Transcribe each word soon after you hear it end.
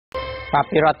បាទ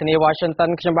ពីរដ្ឋធានី Washington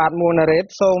ខ្ញុំបាទមួនរ៉េត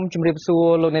សូមជម្រាបសួរ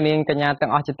លោកអ្នកនាងកញ្ញាទាំ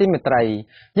ងអស់ជាទីមេត្រី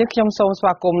យើងខ្ញុំសូមស្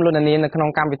វាគមន៍លោកអ្នកនាងនៅក្នុង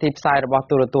កម្មវិធីផ្សាយរបស់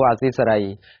ទូរទស្សន៍អាស៊ីសេរី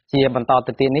ជាបន្ត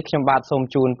ទៅទៀតនេះខ្ញុំបាទសូម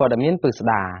ជូនព័ត៌មានពិស្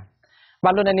ដាបា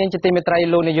ទលោកអ្នកនាងជាទីមេត្រី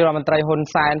លោកនាយករដ្ឋមន្ត្រីហ៊ុន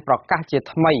សែនប្រកាសជា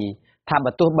ថ្មីថា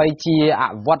បើទោះបីជាអ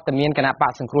វត្តមានគណៈប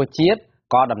កសង្គ្រោះជាតិ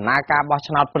ក៏ដំណើរការបោះ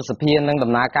ឆ្នោតប្រសិទ្ធភាពនិង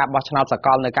ដំណើរការបោះឆ្នោតសក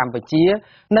លនៅកម្ពុជា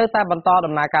នៅតែបន្ត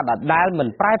ដំណើរការដដែលមិន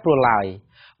ប្រែប្រួលឡើយ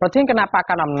ប្រធានគណៈបក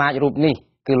កណ្ដាលអំណាចរូបនេះ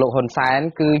គឺលោកហ៊ុនសែន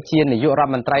គឺជានាយករដ្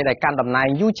ឋមន្ត្រីដែលកាន់តំណែង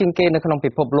យូរជាងគេនៅក្នុង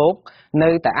ពិភពលោកនៅ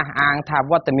តែអះអាងថា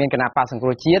វត្តមានគណៈបកសង្គ្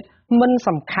រោះជាតិមិន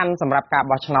សំខាន់សម្រាប់ការ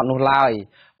បោះឆ្នោតនោះឡើយ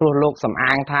ព្រោះលោកសំ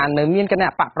អាងថានៅមានគណៈ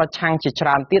បកប្រឆាំងជាច្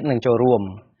រើនទៀតនឹងចូលរួម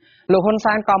លោកហ៊ុន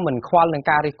សែនក៏មិនខ្វល់នឹង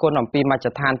ការរិះគន់អំពីមជ្ឈ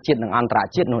ដ្ឋានជាតិនិងអន្តរ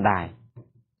ជាតិនោះដែរ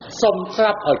សូមស្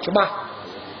រាប់ឲ្យច្បាស់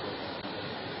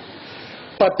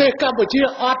ប្រទេសកម្ពុជា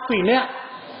អត់ពីអ្នក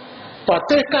ប្រ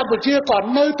ទេសកម្ពុជាក៏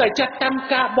នៅតែចាត់តាំង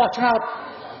ការបោះឆ្នោត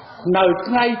នៅ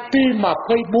ថ្ងៃទី24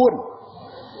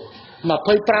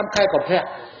 25 ខែកុម្ភៈ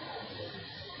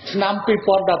ឆ្នាំ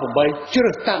2018ជ្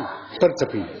រើសតាំងព្រឹទ្ធស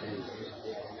ភា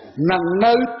នឹង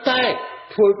នៅតែ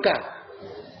ធ្វើការ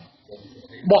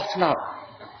បោះឆ្នោត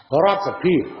រដ្ឋស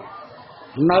ភា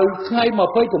នៅថ្ងៃ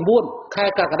29 ខែ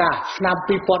កក្កដាឆ្នាំ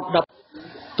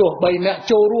2010ទោះបីអ្នក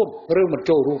ចូលរួមឬមិន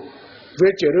ចូលរួមវា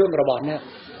ជារឿងរបស់អ្នក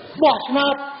បោះឆ្នោ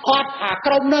តអត់អា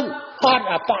ក្រុមនឹងអត់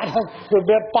អាបកនឹងវា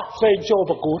មានបកផ្សេងចូល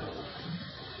ប្រកួត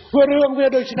វារឿងវា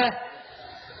ដូចនេះ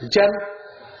អញ្ចឹង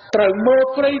ត្រូវមើល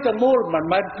ព្រៃទាំងមូលមិន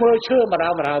មែនមើលឈើម្ដ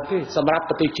ងទេសម្រាប់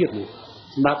ប្រទេសជាតិនេះ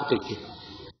សម្រាប់ប្រទេសជាតិ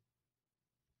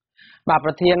បាទ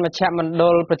ប្រធានមជ្ឈមណ្ឌ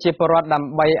លប្រជាពលរដ្ឋដើ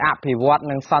ម្បីអភិវឌ្ឍ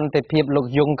និងសន្តិភាពលោក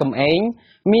យងកំឯង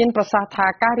មានប្រសាសន៍ថា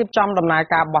ការរៀបចំដំណើរ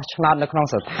ការបោះឆ្នោតនៅក្នុង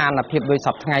ស្ថានភាពដូចស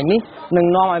ពថ្ងៃនេះនឹង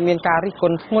នាំឲ្យមានការរិះគ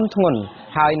ន់ធ្ងន់ធ្ងរ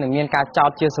ហើយនឹងមានការចោ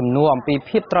ទជាសំណួរអំពី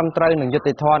ភាពត្រឹមត្រូវនិងយុត្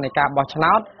តិធម៌នៃការបោះឆ្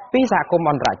នោតពីសហគមន៍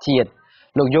អន្តរជាតិ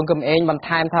លោកយងកំឯងបន្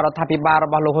ថែមថារដ្ឋាភិបាលរ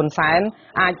បស់លោកហ៊ុនសែន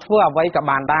អាចធ្វើអ្វីក៏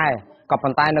បានដែរក៏ប៉ុ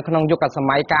ន្តែនៅក្នុងយុគស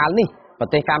ម័យកាលនេះប្រ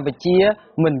ទេសកម្ពុជា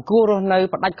មិនគួររស់នៅ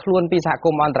ផ្ដាច់ខ្លួនពីសហគ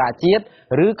មន៍អន្តរជាតិ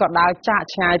ឬក៏ដើរចាក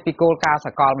ឆ្ងាយពីគោលការណ៍ស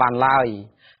កលបានឡើយ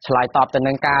ឆ្លើយតបទៅ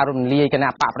នឹងការរំលាយគណៈ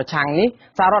បកប្រឆាំងនេះ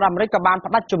សហរដ្ឋអាមេរិកក៏បាន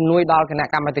ផ្ដាច់ជំនួយដល់គណៈ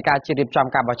កម្មាធិការជាតិរៀបចំ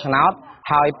ការបោះឆ្នោត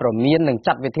ហើយប្រមាននឹង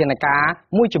ចាត់វិធានការ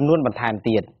មួយចំនួនបន្ថែម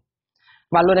ទៀត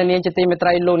បាទលោកនាងជាទីមេត្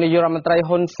រីលោកនាយករដ្ឋមន្ត្រី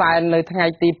ហ៊ុនសែននៅថ្ងៃ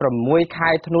ទី6 ខែ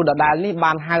ធ្នូដដែលនេះ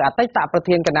បានហៅអតីតប្រ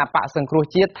ធានគណៈបកសង្គ្រោះ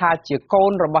ជាតិថាជាកូ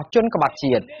នរបស់ជនក្បត់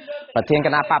ជាតិប្រធានគ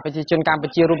ណៈបកប្រជាជនកម្ពុ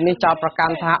ជារូបនេះចោទប្រកា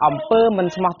ន់ថាអំពើមិន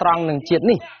ស្មោះត្រង់នឹងជាតិ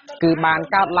នេះគឺបាន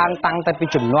កើតឡើងតាំងតែពី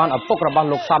ជំនាន់ឪពុករបស់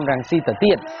លោកសំរងស៊ីទៅ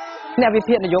ទៀតអ្នកវិ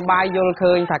ភាគនយោបាយយល់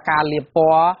ឃើញថាការលាបព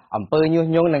ណ៌អំពើញុះ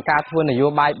ញង់និងការធ្វើនយោ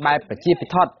បាយបែបប្រជាពិ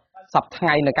ធដ្ឋសពថ្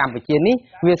ងៃនៅកម្ពុជានេះ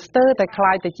វាស្ទើរតែคล้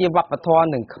ายទៅជាវប្បធម៌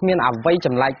និងគ្មានអ្វីច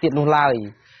ម្លែកទៀតនោះឡើយ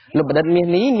លោកបណ្ឌិតមាស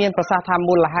នេះមានប្រសាសន៍ថា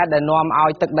មូលហេតុដែលនាំឲ្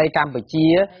យទឹកដីកម្ពុជា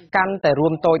កាន់តែរួ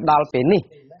មតូចដល់ពេលនេះ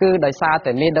គឺដោយសារ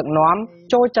តែមេដឹកនាំ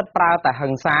ចូលចិត្តប្រើតែហិ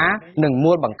ង្សានិង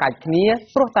មួលបង្កាច់គ្នា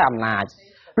ព្រោះតែអំណាច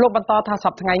លោកបន្តថាស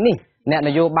ពថ្ងៃនេះអ្នកន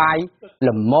យោបាយ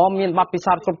លំមមានបទពិ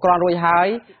សោធន៍គ្រប់គ្រាន់រួចហើយ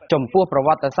ចំពោះប្រវ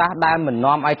ត្តិសាស្ត្រដែលមិន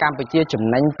នាំឲ្យកម្ពុជាចំ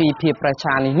ណេញពីភាពប្រ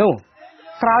ឆាំងនេះនោះ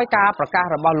ក្រោយការប្រកាស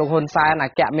របស់លោកហ៊ុនសែនអ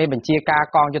គ្គមេបញ្ជាការ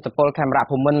កងយុទ្ធពលខេមរៈ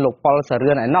ភូមិន្ទលោកប៉ុលស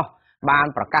រឿនឯណោះបាន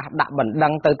ប្រកាសដាក់បណ្ដឹ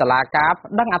ងទៅតុលាការប្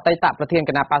តឹងអតីតប្រធាន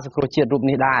គណៈបក្សសង្គ្រោះជាតិរូប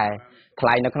នេះដែរថ្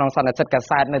លែងនៅក្នុងសន្និសីទកា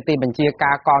សែតនៅទីបញ្ជា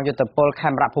ការកងយុទ្ធពលខេ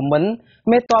មរៈភូមិន្ទ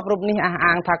មេតបរូបនេះអះ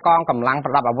អាងថាកងកម្លាំងប្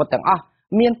រដាប់អាវុធទាំងអស់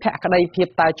មានភក្តីភាព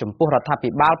តែចំពោះរដ្ឋាភិ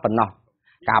បាលប៉ុណ្ណោះ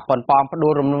ការប៉ុនប៉ងផ្ដួ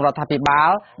លរំលំរដ្ឋាភិបាល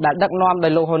ដែលដឹកនាំដោ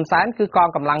យលោកហ៊ុនសែនគឺកង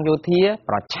កម្លាំងយោធា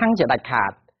ប្រឆាំងជាដាច់ខា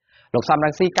តលោកសំរ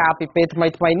ងស៊ីកាលពីពេលថ្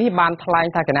មីនេះបានថ្លែង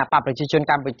ថាគណៈបកប្រជាជន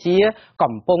កម្ពុជា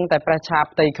កំពុងតែប្រេះឆា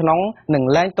ផ្ទៃក្នុងនិង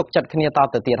លែងទុកចិត្តគ្នាត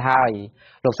ទៅទៀតហើយ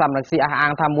លោកសំរងស៊ីអះអា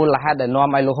ងថាមូលហេតុដែលនាំ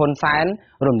ឲ្យលោកហ៊ុនសែន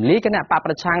រំលាយគណៈបក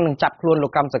ប្រឆាំងនិងចាប់ខ្លួនលោ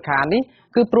កកឹមសុខានេះ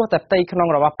គឺព្រោះតែផ្ទៃក្នុង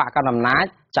របស់បកកណ្ដាលអំណាច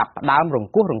ចាប់ផ្ដើមរង្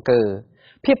គោះរង្គើ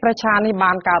ភាពប្រឆាំងនេះ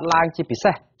បានកើតឡើងជាពិ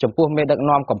សេសចំពោះមេដឹក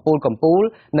នាំកម្ពុជា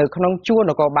នៅក្នុងជួរ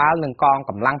នគរបាលនិងកង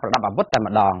កម្លាំងប្រដាប់អាវុធតែ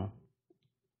ម្ដង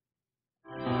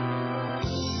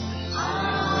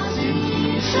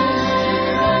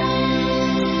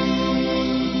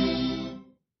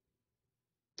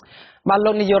បាទ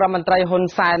លោកនាយករដ្ឋមន្ត្រីហ៊ុន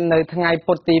សែននៅថ្ងៃ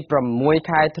ពុធទី6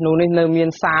 ខែធ្នូនេះនៅមាន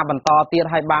សារបន្តទៀត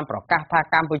ឲ្យបានប្រកាសថា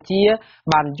កម្ពុជា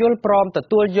បានយល់ព្រមទ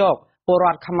ទួលយកពលរ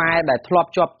ដ្ឋខ្មែរដែលធ្លាប់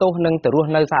ជាប់ទោសនិងទៅរស់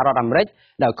នៅសហរដ្ឋអាមេរិក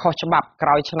ដែលខុសច្បាប់ក្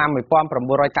រោយឆ្នាំ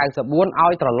1994ឲ្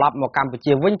យត្រឡប់មកកម្ពុ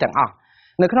ជាវិញទាំងអស់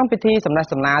នៅក្នុងពិធីសំណេះ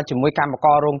សំណាលជាមួយកម្មក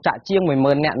ររោងចក្រជាង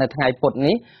 10000 នាក់នៅថ្ងៃពុធ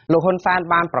នេះលោកហ៊ុនសែន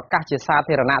បានប្រកាសជាសា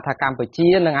ធារណៈថាកម្ពុជា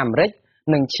និងអាមេរិក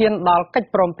នឹងឈានដល់កិច្ច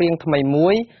ព្រមព្រៀងថ្មីមួ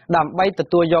យដើម្បីទ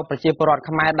ទួលយកប្រជាពលរដ្ឋ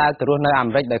ខ្មែរដែលទៅរស់នៅអា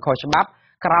មេរិកដោយខុសច្បាប់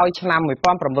ក្រោយឆ្នាំ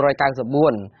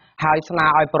1994ហើយស្នើ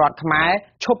ឲ្យពលរដ្ឋខ្មែរ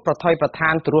ឈប់ប្រថុយប្រថា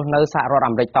នទៅរស់នៅសហរដ្ឋ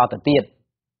អាមេរិកតទៅទៀត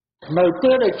នៅ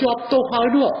ពេលដែលជាប់ទោសហើយ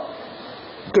នោះ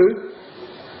គឺ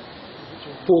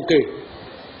ពួកគេ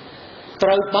ត្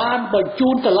រូវបានបញ្ជូ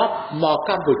នត្រឡប់មក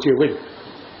កម្ពុជាវិញ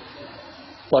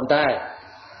ប៉ុន្តែ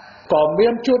ក៏មា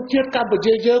នជនជាតិកម្ពុ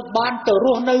ជាយើងបានទៅរ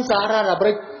ស់នៅសហរដ្ឋអាមេ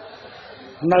រិក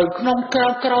នៅក្នុង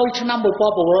ក្រោយឆ្នាំ1994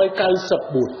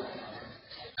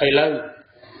ឥឡូវ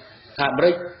អាមេ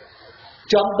រិក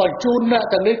ចង់បញ្ជូនអ្នក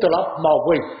ទាំងនេះត្រឡប់មក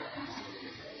វិញ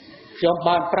ខ្ញុំ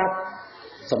បានប្រាប់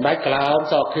សម្ដេចក្លាអូន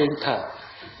សខេងថា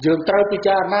យើងត្រូវពិ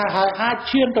ចារណាហើយអាច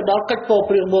ឈានទៅដល់កិច្ចព្រម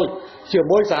ព្រៀងមួយជា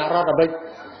មួយសហរដ្ឋអាមេរិក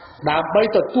ដើម្បី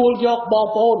ទទួលយកបង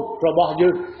ប្អូនរបស់យើ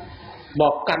ងម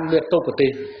កកាន់មាតុប្រទេស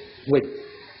វិញ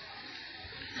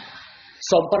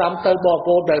សូមផ្ដាំទៅបង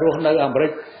ប្អូនដែលរស់នៅអាមេរិ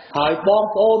កហើយបង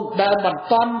ប្អូនដែលមិន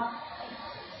ទាន់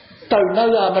ទៅនៅ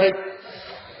អាមេរិក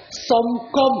សូម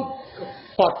គុំ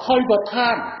បថុយបឋា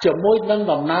នជាមួយនឹង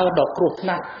ដំណើរដ៏គ្រោះថ្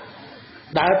នាក់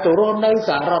ដែលទៅរស់នៅស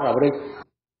ហរដ្ឋអាមេរិក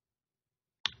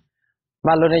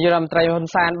បាទលោកនាយករដ្ឋមន្ត្រីហ៊ុន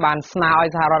សែនបានស្នើឲ្យ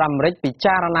សហរដ្ឋអាមេរិកពិ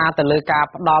ចារណាទៅលើការ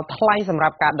ផ្ដល់ថ្លៃសម្រា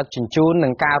ប់ការដឹកជញ្ជូននិ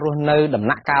ងការរស់នៅដំ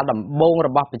ណាក់កាលដំបូងរ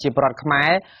បស់ប្រជាពលរដ្ឋខ្មែ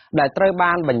រដែលត្រូវ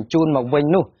បានបញ្ជូនមកវិញ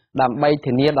នោះដើម្បី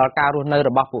ធានាដល់ការរស់នៅរ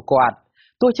បស់ពួកគាត់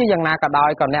ទោះជាយ៉ាងណាក៏ដោយ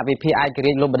ក៏អ្នកវិភាគឯក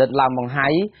រាជ្យលោកបណ្ឌិតឡាវម៉ុងហៃ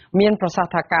មានប្រសាស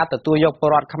ន៍ថាការទទួលយកពល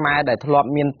រដ្ឋខ្មែរដែលធ្លាប់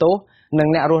មានទោសនិង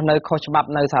អ្នករស់នៅខុសច្បាប់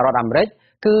នៅសហរដ្ឋអាមេរិក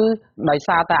គឺដោយ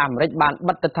សារតែអាមេរិកបាន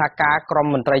បិទទិដ្ឋាការក្រុម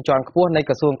មន្ត្រីជាន់ខ្ពស់នៃ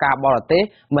ក្រសួងការបរទេស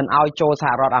មិនឲ្យចូលស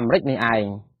ហរដ្ឋអាមេរិកនេះឯង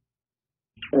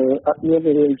អត់មាន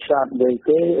រឿងឆ្លាតវៃ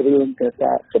ទេរឿងតែ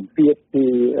ការសម្ពាធពី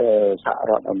សហ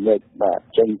រដ្ឋអាមេរិកបាទ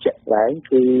ចេញជាក់ស្ដែង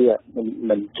គឺ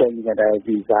មិនចេញតែ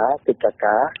វីសាទិដ្ឋា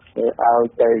ការឲ្យ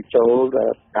ទៅចូល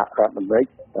សហរដ្ឋអាមេរិក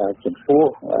ចំពោះ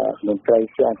មន្ត្រី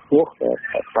ជាន់ខ្ពស់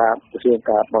តាមក្រសួង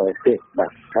ការបរទេសបា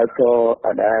ទហើយក៏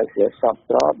ដែលជាសព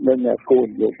ស្របនឹងគោលន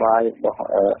យោបាយរបស់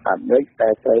អាមេរិកតែ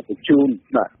ត្រូវបញ្ជូន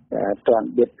បាទត្រង់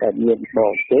វិទ្យាមានប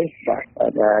រទេសបាទ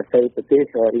ទៅប្រទេស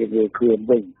រៀងៗខ្លួន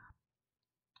វិញ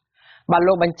បាទ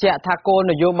លោកបញ្ជាក់ថាគោល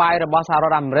នយោបាយរបស់សហរ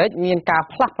ដ្ឋអាមេរិកមានការ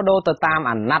ផ្លាស់ប្ដូរទៅតាម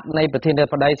អាណត្តិនៃប្រធានាធិ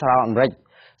បតីសហរដ្ឋអាមេរិក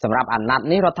សម្រាប់អាណត្តិ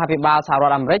នេះរដ្ឋាភិបាលសហរ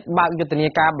ដ្ឋអាមេរិកបើកយុទ្ធនា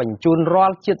ការបញ្ជូនរា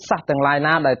ល់ជាតិសាសន៍ទាំងឡាយ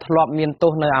ណាដែលធ្លាប់មានទោ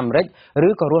សនៅអាមេរិកឬ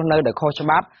ក៏រស់នៅដោយខុសច្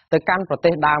បាប់ទៅកាន់ប្រទេ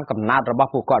សដើមកំណើតរបស់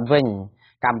ពួកគាត់វិញ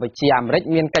កម្ពុជាអាមេរិក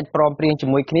មានកិច្ចព្រមព្រៀងជា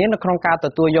មួយគ្នានៅក្នុងការទ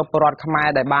ទួលយកពលរដ្ឋខ្មែរ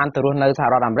ដែលបានទៅរស់នៅសហ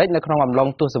រដ្ឋអាមេរិកនៅក្នុងអំឡុង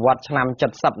ទសវត្សរ៍ឆ្នាំ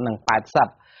70និង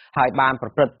80ហើយបានប្រ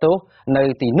ព្រឹត្តទោសនៅ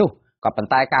ទីនោះក៏ប៉ុន្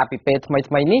តែការពីពេលថ្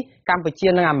មីនេះកម្ពុជា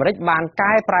និងអាមេរិកបាន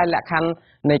កែប្រែលក្ខខណ្ឌ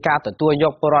នៃការទទួលយ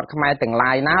កពលរដ្ឋខ្មែរទាំង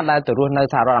ឡាយណាដែលទៅរស់នៅ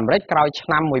សហរដ្ឋអាមេរិកក្រោយឆ្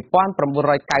នាំ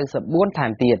1994ថែ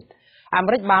មទៀតអា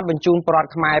មេរិកបានបញ្ជូនពលរដ្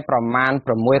ឋខ្មែរប្រមាណ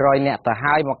600នាក់ទៅ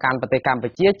ហើយមកកាន់ប្រទេសកម្ពុ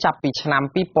ជាចាប់ពីឆ្នាំ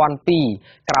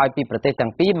2002ក្រោយពីប្រទេសទាំ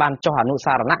ងពីរបានចុះអនុ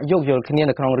សារណៈយោគយល់គ្នា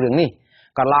នៅក្នុងរឿងនេះ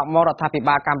ក៏ឡោកមករដ្ឋាភិ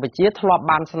បាលកម្ពុជាធ្លាប់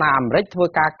បានស្នើអាមេរិកធ្វើ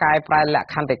ការកែប្រែលក្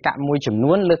ខន្តិកៈមួយចំ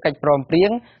នួនលើកិច្ចព្រមព្រៀង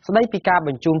ស្ដីពីការប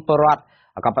ញ្ជូនពលរដ្ឋ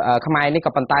ខ្មែរនេះ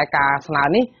ក៏ប៉ុន្តែការស្នើ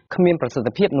នេះគ្មានប្រសិទ្ធ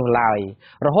ភាពនោះឡើយ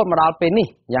រហូតមកដល់ពេលនេះ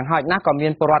យ៉ាងហោចណាស់ក៏មា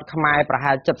នពលរដ្ឋខ្មែរប្រ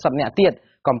ហែល70នាក់ទៀត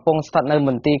កំពុងស្ថិតនៅម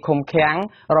ន្ទីរឃុំឃាំង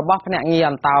របស់ភ្នាក់ងារ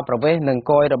អន្តោប្រវេសន៍និង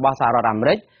គយរបស់សហរដ្ឋអាមេ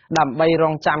រិកដើម្បីរ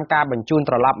ងចាំការបញ្ជូន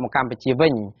ត្រឡប់មកកម្ពុជាវិ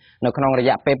ញនៅក្នុងរ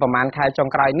យៈពេលប្រមាណខែចុង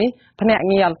ក្រោយនេះភ្នាក់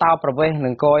ងារអន្តោប្រវេសន៍និ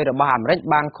ងគយរបស់អាមេរិក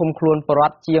បានឃុំខ្លួនពលរ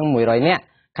ដ្ឋជាង100នាក់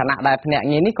ខណៈដែលភ្នាក់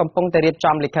ងារនេះកំពុងតែរៀប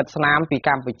ចំលិខិតស្នាមពីក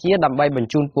ម្ពុជាដើម្បីបញ្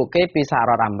ជូនពួកគេពីសហ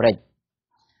រដ្ឋអាមេរិក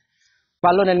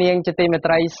បាទលោកនាងជាទីមេ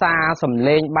ត្រីសារសម្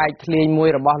លេងបែកធ្លាយមួយ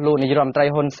របស់លោកនាយរដ្ឋមន្ត្រី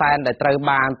ហ៊ុនសែនដែលត្រូវ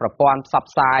បានប្រព័ន្ធផ្សព្វ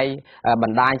ផ្សាយប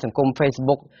ណ្ដាញសង្គម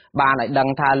Facebook បានឲ្យដឹង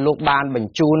ថាលោកបានប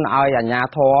ញ្ជូនឲ្យអាជ្ញា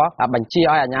ធរបញ្ជា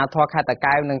ឲ្យអាជ្ញាធរខេត្តតា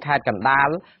កែវនិងខេត្តកណ្ដាល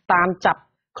តាមចាប់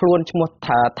ខ្លួនឈ្មោះ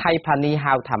ថៃផានី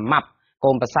ហៅថាម៉ាប់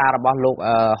កូនប្រសាររបស់លោក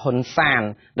ហ៊ុនសាន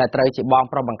ដែលត្រូវជាបង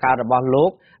ប្រុសបង្កើតរបស់លោ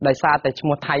កដោយសារតែឈ្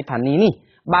មោះថៃផានីនេះ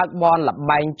បើកបនល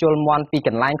បែងជលមន់ពីក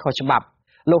ន្លែងខុសច្បាប់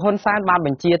លោកហ៊ុនសែនបានប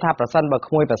ញ្ជាថាប្រសិនបើ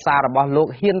ក្មួយប្រសាររបស់លោក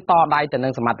ហ៊ានតដៃទៅនឹ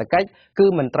ងសមត្ថកិច្ចគឺ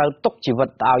មិនត្រូវទុកជីវិត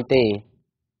ឲ្យទេ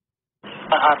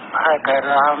អត់ហើយកែ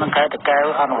រាល់នឹងកែតកែវ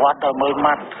អនុវត្តដល់មើល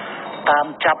ម៉ាត់តាម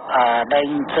ចាប់ដែង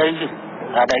ស្អី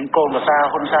ដែងកូនប្រសារ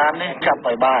ហ៊ុនសែននេះចាប់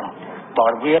ឲ្យបានបើ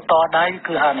វាតដៃ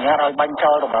គឺអនុញ្ញាតឲ្យបាញ់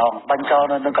ចោលតម្រងបាញ់ចោល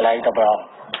នៅនឹងកន្លែងតម្រង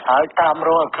ហើយតាមរ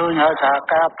កឃើញហើយថា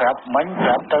ការប្រាប់មិញប្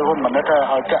រាប់ទៅហ៊ុនម៉ាណិត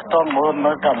ឲ្យចាក់តងមើល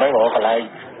ដើម្បីរកកន្លែង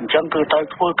អញ្ចឹងគឺត្រូវ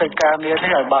ធ្វើកិច្ចការងារ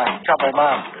នេះឲ្យបានចាប់ឲ្យ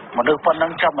បានមនុស្សប៉ុណ្ណឹ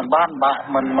ងចាប់មិនបាន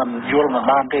មិនយល់មិន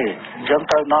បានទេអញ្ចឹង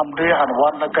ត្រូវនាំគ្នាអនុវ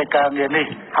ត្តនៅកិច្ចការងារនេះ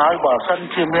ហើយបើសិន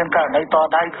ជាមានករណីត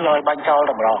ដៃគឺឲ្យបាញ់ចោល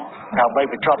តម្រងដើម្បី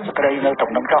បញ្ចប់សេចក្តីនៅតំ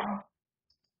ណឹងចោះ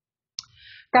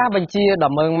ការបញ្ជា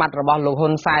ដ៏មើងម៉ាត់របស់លោកហ៊ុ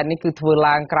នសែននេះគឺធ្វើ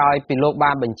ឡើងក្រោយពីលោក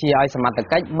បានបញ្ជាឲ្យសមត្ថ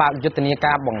កិច្ចបើកយុទ្ធនា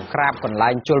ការបង្ក្រាបកន្លែ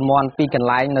ងជលមន់ពីកន្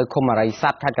លែងនៅឃុំអរិយស័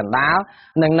ព្ទខេត្តកណ្ដាល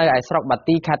និងនៅឯស្រុកបា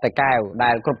ទីខេត្តតាកែវ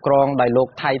ដែលគ្រប់គ្រងដោយលោក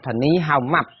ថៃផានីហៅ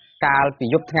ម៉ាប់ កាលពី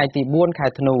យប់ថ្ងៃទី4ខែ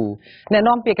ធ្នូអ្នក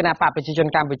នាំពាក្យគណៈបកប្រជាជន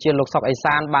កម្ពុជាលោកសុកអេ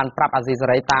សានបានប្រាប់អាស៊ីសេ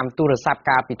រីតាមទូរស័ព្ទ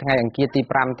កាលពីថ្ងៃអង្គារទី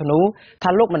5ធ្នូថា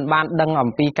លោកមិនបានដឹងអំ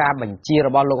ពីការបញ្ជារ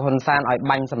បស់លោកហ៊ុនសែនឲ្យ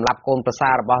បាញ់សម្លាប់កូនប្រសា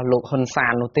ររបស់លោកហ៊ុនសែ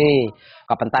ននោះទេ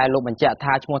ក៏ប៉ុន្តែលោកបញ្ជាក់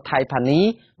ថាឈ្មោះថៃផានី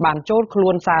បានចូលខ្លួ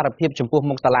នសារភាពចំពោះ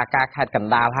មុខតុលាការខេត្តកណ្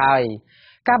ដាលហើយ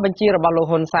ការបញ្ជារបស់លោក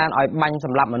ហ៊ុនសែនឲ្យបាញ់ស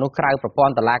ម្លាប់មនុស្សក្រៅប្រព័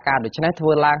ន្ធតុលាការដូច្នេះធ្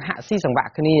វើឡើងហាក់ស៊ីសង្វា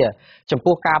ក់គ្នាចំ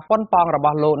ពោះការប៉ុនប៉ងរប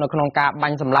ស់លោកនៅក្នុងការបា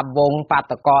ញ់សម្លាប់វងបា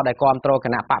តកោដែលគ្រប់គ្រងគ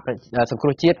ណៈបកសង្គ្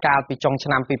រោះជាតិកាលពីចុងឆ្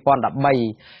នាំ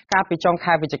2013កាលពីចុង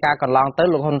ខែវិច្ឆិកាកន្លងទៅ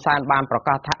លោកហ៊ុនសែនបានប្រ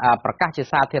កាសជា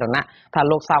សាធារណៈថា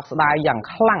លោកសោកស្ដាយយ៉ាង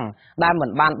ខ្លាំងដែលមិន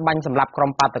បានបាញ់សម្លាប់ក្រុ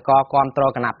មបាតកោគ្រប់គ្រ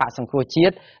ងគណៈបកសង្គ្រោះជា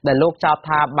តិដែលលោកចោទ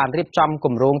ថាបានរៀបចំគ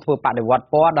ម្រោងធ្វើបដិវត្ត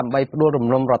ពណ៌ដើម្បីផ្ដួលរំ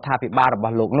លំរដ្ឋាភិបាលរប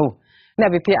ស់លោកនោះអ្នក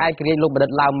វិភាគឯករាជ្យលោកបណ្ឌិ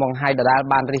តឡាវម៉ុងហៃដដាល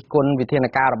បានរិះគន់វិធាន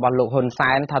ការរបស់លោកហ៊ុន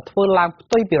សែនថាធ្វើឡើងផ្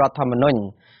ទុយពីរដ្ឋធម្មនុញ្ញ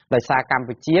ដោយសារកម្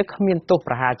ពុជាគ្មានទោស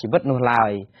ប្រហារជីវិតនោះឡើ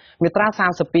យមាត្រា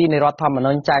32នៃរដ្ឋធម្ម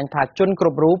នុញ្ញចែងថាជនគ្រ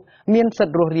ប់រូបមានសិទ្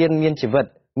ធិរស់រានមានជីវិត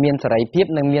មានសេរីភាព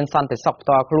និងមានសន្តិសុខផ្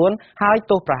ទាល់ខ្លួនហើយ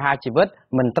ទោសប្រហារជីវិត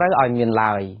មិនត្រូវឲ្យមាន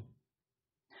ឡើយ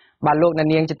បាទលោកអ្នក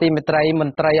នាងជាទីមេត្រីម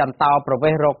ន្ត្រីអន្តោប្រវេ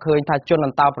សន៍រកឃើញថាជនអ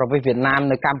ន្តោប្រវេសន៍វៀតណាម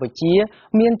នៅកម្ពុជា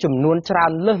មានចំនួនច្រើ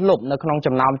នលើសលប់នៅក្នុង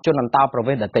ចំណោមជនអន្តោប្រ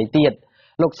វេសន៍ដទៃទៀត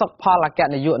លោកសុកផលអគ្គ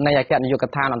នាយកនៃអគ្គនាយក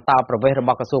ដ្ឋានអន្តោប្រវេសន៍រប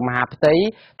ស់ក្រសួងមហាផ្ទៃ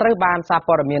ត្រូវបានសារ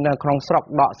ព័ត៌មាននៅក្នុងស្រុក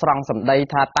ដកស្រង់សម្ដី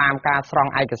ថាតាមការស្រ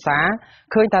ង់ឯកសារ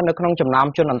ឃើញថានៅក្នុងចំណោម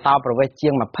ជនអន្តោប្រវេសន៍ជា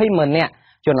ង20,000នាក់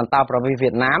ជនអន្តោប្រវេសន៍វៀ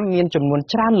តណាមមានចំនួន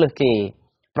ច្រើនលើសគេ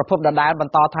ប្រពន្ធដដែលប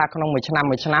ន្តថាក្នុងមួយឆ្នាំ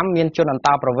មានជនអន្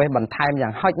តោប្រវេសន៍បន្ថែមយ៉ា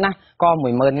ងហោចណាស់ក៏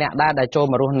10,000នាក់ដែរដែលចូល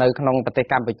មករស់នៅក្នុងប្រទេស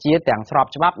កម្ពុជាទាំងស្រប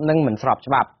ច្បាប់និងមិនស្រប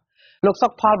ច្បាប់លោកសុ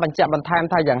កផលបញ្ជាក់បន្ថែម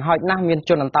ថាយ៉ាងហោចណាស់មាន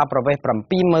ជនអន្តោប្រវេសន៍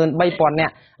 73,000 នា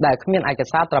ក់ដែលគ្មានឯក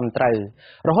សារត្រឹមត្រូវ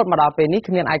រហូតមកដល់ពេលនេះ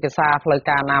គ្មានឯកសារផ្លូវ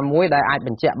ការណាមួយដែលអាចប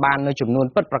ញ្ជាក់បាននូវចំនួន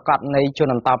ពិតប្រាកដនៃជន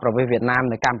អន្តោប្រវេសន៍វៀតណាម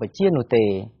នៅកម្ពុជានោះទេ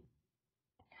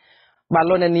បាទ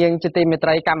លោកអ្នកនាងជាទីមេត្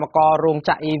រីកម្មកររោង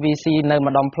ចក្រ EVC នៅ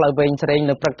ម្ដុំផ្លូវវែងស្រេង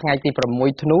នៅព្រឹកថ្ងៃទី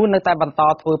6ធ្នូនៅតែបន្ត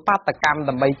ធ្វើបាតកម្ម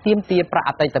ដើម្បីទាមទារប្រាក់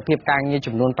អតីតភាពការងារ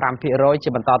ចំនួន 5% ជា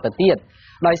បន្តទៅទៀត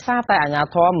ដោយសារតែអាជ្ញា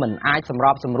ធរមិនអាចសម្រ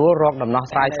បសម្រួលរកដំណោះ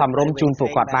ស្រាយសមរម្យជូនពួក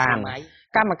គាត់បាន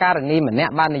កម្មការិនីម្នា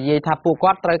ក់បាននិយាយថាពួក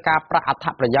គាត់ត្រូវការប្រាក់អត្ថ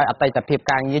ប្រយោជន៍អតីតភាព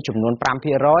ការងារចំនួន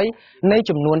 5% នៃ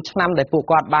ចំនួនឆ្នាំដែលពួក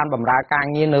គាត់បានបម្រើការ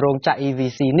ងារនៅរោងចក្រ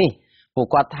EVC នេះពួក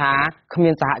គាត់ថាគ្មា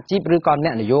នសហជីពឬក៏អ្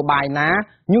នកនយោបាយណា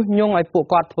ញុះញង់ឲ្យពួក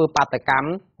គាត់ធ្វើបាតកម្ម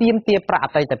ទាមទារប្រាក់អ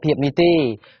តីតភាពនេះទេ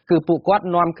គឺពួកគាត់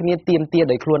នាំគ្នាទាមទារ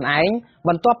ដោយខ្លួនឯងប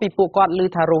ន្ទាប់ពីពួកគាត់ឮ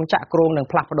ថារោងចក្រគ្រោងនឹង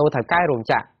ផ្លាស់ប្ដូរថៅកែរោង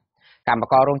ចក្រកម្ម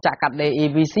កររោងចក្រកាត់ដេរ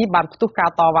EVC បានផ្ទុះការ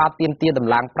តវ៉ាទាមទារដំ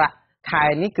ឡើងប្រាក់ខែ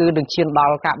នេះគឺនឹងឈានដ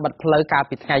ល់ការបិទផ្លូវកាល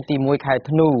ពីថ្ងៃទី1ខែ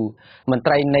ធ្នូមន្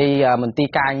ត្រីនៃមន្ទីរ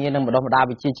ការងារនិងបណ្ដុះបណ្ដាល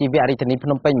វិជ្ជាជីវៈរាជធានីភ្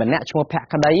នំពេញម្នាក់ឈ្មោះភ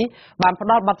ក្តីបានផ្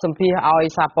ដល់បទសម្ភាសន៍ឲ្យ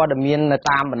សារព័ត៌មាននៅ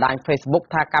តាមបណ្ដាញ Facebook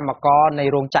ថាកម្មករនៃ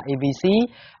រោងចក្រ EVC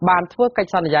បានធ្វើកិច្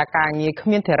ចសន្យាការងារគ្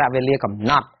មានថេរវេលាកំ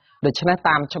ណត់ដូច្នេះ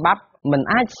តាមច្បាប់មិន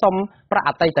អាចសុំប្រាក់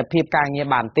អតីតភាពការងារ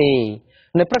បានទេ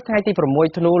នៅព្រឹកថ្ងៃទី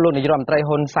6ធ្នូលោកនាយរដ្ឋមន្ត្រី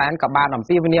ហ៊ុនសែនក៏បានអំ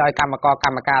ពាវនាវឲ្យកម្មករក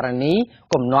ម្មការិនី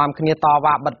គំនាំគ្នាត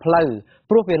វ៉ាបិទផ្លូវ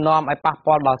ព្រោះវានាំឲ្យប៉ះ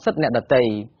ពាល់ដល់សិទ្ធិអ្នកដទៃ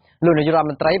លោកនាយរដ្ឋ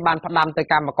មន្ត្រីបានផ្ដាំទៅ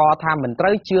កម្មករថាមិនត្រូ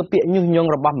វជឿពាក្យញុះញង់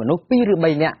របស់មនុស្ស2ឬ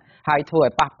3នាក់ហើយធ្វើឲ្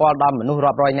យប៉ះពាល់ដល់មនុស្ស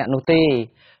រាប់រយនាក់នោះទេ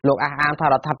លោកអះអាងថា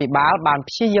រដ្ឋាភិបាលបាន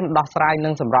ព្យាយាមដោះស្រាយនិ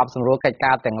ងសម្របសម្រួលកិច្ច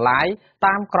ការទាំងឡាយ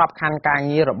តាមក្របខ័ណ្ឌការ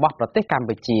ងាររបស់ប្រទេសកម្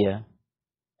ពុជា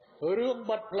រឿង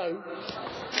បិទផ្លូវ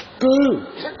គឺ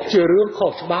ជារឿងខុ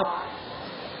សច្បាប់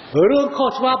រឿងខុស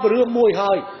ច្បាប់រឿងមួយ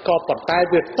ហើយក៏ប៉ុន្តែ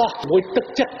វាតោះជាមួយទឹក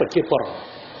ចិត្តប្រជាពលរដ្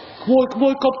ឋក្មួ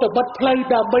យគប់ទៅបិទផ្លូវ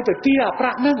ដើម្បីទៅទារអាប្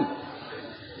រាក់ហ្នឹង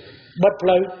បិទផ្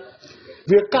លូវ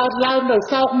វាកើតឡើងនៅ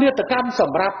សោកនាដកម្មស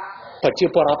ម្រាប់ប្រជា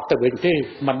ពលរដ្ឋទៅវិញទេ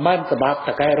មិនមែនសម្រាប់ត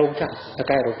កែរោងចក្រ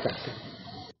ទេ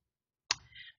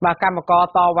បាទកម្មករ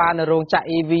តវ៉ានៅរោងចក្រ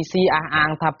EVC អះអាង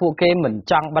ថាពួកគេមិន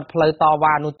ចង់បិទផ្លូវត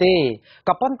វ៉ានោះទេ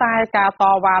ក៏ប៉ុន្តែការត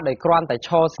វ៉ាដោយគ្រាន់តែឈ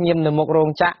រស្ងៀមនៅមុខរោ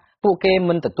ងចក្រពួកគេ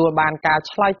មិនទទួលបានការ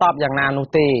ឆ្លើយតបយ៉ាងណានោះ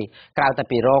ទេក្រៅតែ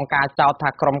ពីរងការចោទថា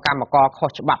ក្រុមកម្មករខុស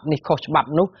ច្បាប់នេះខុសច្បាប់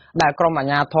នោះដែលក្រុមអា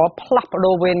ជ្ញាធរផ្លាស់ប្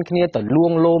ដូរវេនគ្នាទៅលួ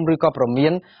ងលោមឬក៏ប្រមា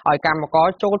នឲ្យកម្មករ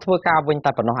ចូលធ្វើការវិញ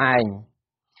តែប៉ុណ្ណោះឯង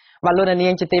បាទលោកនា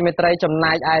ងជាទីមេត្រីចំ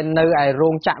ណែកឯនៅឯរោ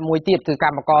ងចក្រមួយទៀតគឺក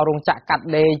ម្មកររោងចក្រកាត់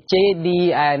ដេរ JD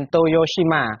and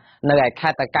Toyoshima នៅឯខេ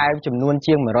ត្តតាកែវចំនួន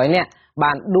ជាង100នាក់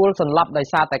បានដួលសន្លប់ដោយ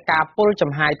សារតែការពុល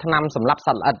ចំហាយថ្នាំសម្លាប់ស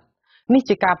ត្វល្អិតនេះ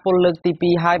ជាការពុលលើកទី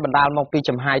2ហើយបណ្ដាលមកពី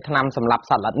ចំហាយថ្នាំសម្លាប់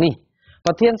សត្វល្អិតនេះ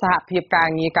ប្រធានសហភាពការ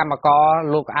ងារកម្មករ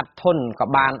លោកអាត់ធុនក៏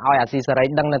បានឲ្យអាស៊ីសេរី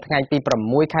ដឹងនៅថ្ងៃទី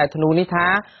6ខែធ្នូនេះថា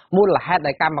មូលហេតុ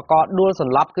ដែលកម្មករដួលស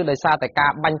ន្លប់គឺដោយសារតែកា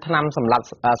របាញ់ថ្នាំសម្លាប់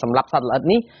សត្វល្អិត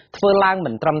នេះធ្វើឡើងមិ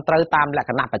នត្រឹមត្រូវតាមលក្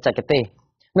ខណៈបច្ចេកទេស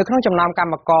នៅក្នុងចំណោមក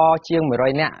ម្មករជាង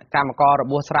100នាក់កម្មកររ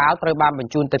បួសស្រាលត្រូវបានប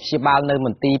ញ្ជូនទៅព្យាបាលនៅម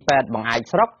ន្ទីរពេទ្យបង្អែក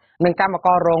ស្រុក និងកម្មក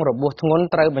ររងរបួសធ្ងន់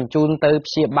ត្រូវបញ្ជូនទៅ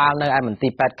ព្យាបាលនៅឯមន្ទី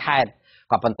រពេទ្យខេត្ត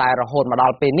ក៏ប៉ុន្តែរហូតមកដ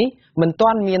ល់ពេលនេះមិនទា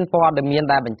ន់មានព័ត៌មាន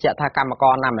ដែលបញ្ជាក់ថាកម្មក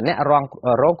រណាម្នាក់រ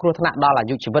ងគ្រោះថ្នាក់ដល់អា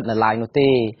យុជីវិតនៅឡើយនោះទេ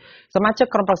សមាជិក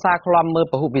ក្រុមប្រឹក្សាឃ្លាំមើល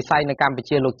ពហុវិស័យនៅកម្ពុ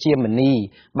ជាលោកជាមនី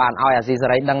បានឲ្យអាស៊ីសេ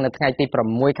រីដឹងនៅថ្ងៃទី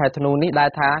6ខែធ្នូនេះដែរ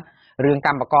ថារឿងក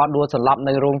ម្មករដួលសន្លប់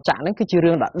នៅរោងចក្រនេះគឺជា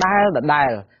រឿងដដែល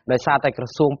ដោយសារតែក្រ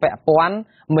សួងពាក់ព័ន្ធ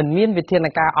មិនមានវិធាន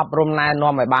ការអប់រំណែ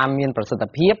នាំឲ្យបានមានប្រសិទ្ធ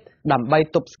ភាពដើម្បី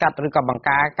ទប់ស្កាត់ឬក៏បង្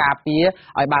ការការពារ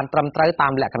ឲ្យបានត្រឹមត្រូវតា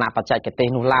មលក្ខណៈបច្ចេកទេស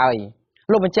នោះឡើយ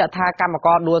លោកបញ្ជាក់ថាកម្មក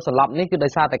រដួលសន្លប់នេះគឺដោ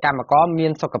យសារតែកម្មករមា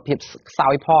នសុខភាពខ្សោ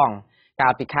យផងកា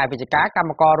លពីខែវិច្ឆិកាកម្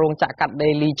មកររោងចក្រកាត់ដេ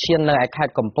រលីឈៀននៅឯខេត្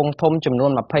តកំពង់ធំចំនួ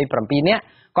ន27នាក់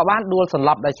ក៏បានដួលសន្ល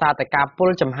ប់ដោយសារតែការពុល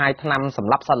ចំហាយថ្នាំស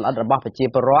ម្លាប់សត្វល្អិតរបស់ប្រជា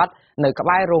ពលរដ្ឋនៅក្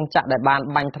បែររោងចក្រដែលបាន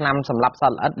បាញ់ថ្នាំសម្លាប់ស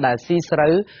ត្វល្អិតដែលស៊ីស្រូ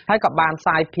វហើយក៏បាន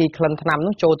សាយភីក្លិនថ្នាំ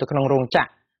នោះចូលទៅក្នុងរោងចក្រ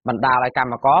បណ្ដាលឲ្យក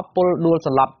ម្មករពុលដួលស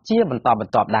ន្លប់ជាបន្តប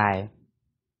ន្ទាប់ដែរ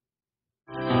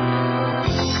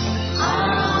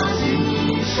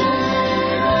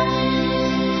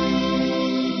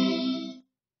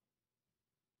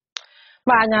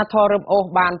បាទអាជ្ញាធររឹបអូស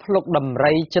បានភ្លុកដំ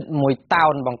រីជិត1តោ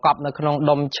នបង្កប់នៅក្នុង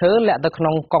ដុំឈើលាក់ទៅក្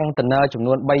នុងកុងតឺន័រចំ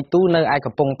នួន3ទូនៅឯ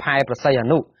កំពង់ផែប្រស័យអ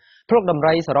នុភ្លុកដំ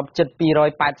រីសរុបជិត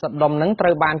280ដុំនឹងត្រូ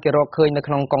វបានគេរកឃើញនៅ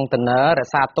ក្នុងកុងតឺន័ររ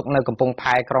ក្សាទុកនៅកំពង់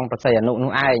ផែក្រុងប្រស័យអនុ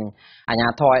នោះឯងអាជ្ញា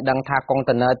ធរឲ្យដឹងថាកុង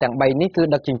តឺន័រទាំង3នេះគឺ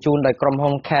ដឹកជញ្ជូនដោយក្រុមហ៊ុ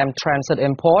ន Khmer Transit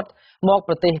Import មក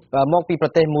ពីប្រ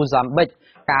ទេសមូហ្សាំប៊ិក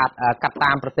កាត់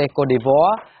តាមប្រទេសកូឌីវ័រ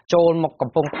ចូលមកកំ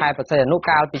ពង់ផែប្រស័យអនុ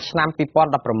កាលពីឆ្នាំ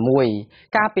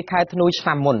2016កាលពីខែធ្នូឆ្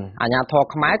នាំមុនអាជ្ញាធរ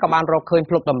ខ្មែរក៏បានរកឃើញ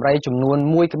ភ្លុកដំរីចំនួន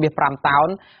 1.5 តោន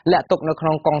លាក់ទុកនៅក្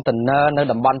នុងកុងតឺន័រនៅ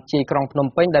តំបន់ជាយក្រុងភ្នំ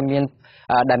ពេញដែល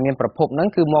មានប្រភពហ្នឹង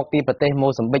គឺមកពីប្រទេសមូ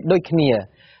ហ្សាំប៊ិកដូចគ្នារ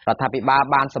ដ្ឋាភិបាល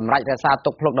បានសម្រេចរក្សាទុ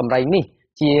កភ្លុកដំរីនេះ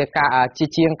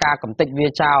ជាងការកំទេចវា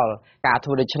ចោលការធ្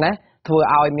វើដូច្នេះធ្វើ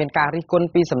ឲ្យមានការរិះគន់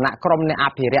ពីសំណាក់ក្រុមអ្នកអ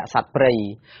ភិរក្សសត្វព្រៃ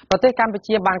ប្រទេសកម្ពុ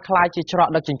ជាបានក្លាយជាច្រក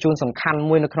ដឹកជញ្ជូនសំខាន់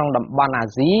មួយនៅក្នុងតំបន់អា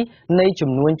ស៊ីនៃចំ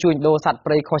នួនជួញដូរសត្វ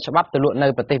ព្រៃខុសច្បាប់ទៅលក់នៅ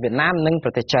ប្រទេសវៀតណាមនិងប្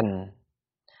រទេសចិន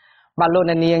បាទលោក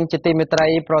អ្នកនាងជាទីមេត្រី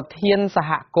ប្រធានស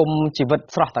ហគមន៍ជីវិត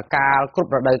ស្រស់តកាលគ្រ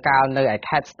ប់រដូវកាលនៅឯ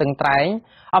ខេត្តស្ទឹងត្រែង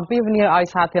អំពាវនាវឲ្យ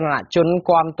សាធារណជន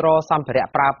គាំទ្រសម្ភារៈ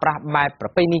ប្រើប្រាស់បែបប្រ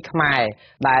ពៃណីខ្មែរ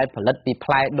ដែលផលិតពីផ្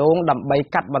លែដូងដើម្បី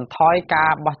កាត់បន្ថយកា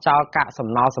របោះចោលកាកសំ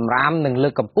ណល់សំរាមនិងលើ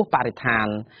កកម្ពស់បរិស្ថាន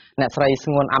អ្នកស្រី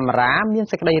ស្ងួនអមរាមាន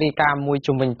សេចក្តីរាយការណ៍មួយ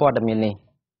ជុំវិញព័ត៌មាននេះ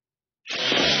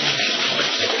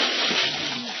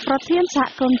ប្រធានសហ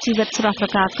គមន៍ជីវិតស្រស់ត្រ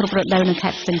កាលគ្រប់រដូវនៅខេ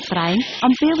ត្តស្ទឹងត្រែង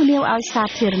អំពាវនាវឲ្យសា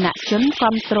ធារណជន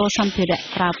គាំទ្រសម្ភារៈ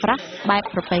ប្រើប្រាស់បែប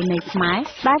ប្រពៃណីខ្មែរ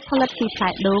ដែលផលិតពីផ្លែ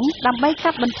ដូងដើម្បីកា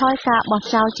ត់បន្ថយការបោះ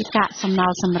ចោលជាកាកសំណ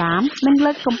ល់សំរាមនិង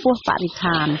លើកកម្ពស់បរិស្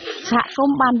ថានសហគម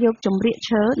ន៍បានយកចម្រៀក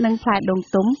ឈើនិងផ្លែដូង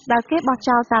ទុំដែលគេបោះ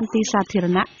ចោលតាមទីសាធារ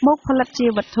ណៈមកផលិតជា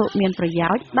វត្ថុមានប្រយោ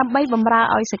ជន៍ដើម្បីបម្រើ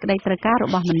ឲ្យសេចក្តីត្រូវការរ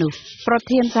បស់មនុស្សប្រ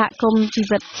ធានសហគមន៍ជី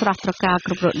វិតស្រស់ត្រកាល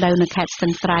គ្រប់រដូវនៅខេត្តស្ទឹ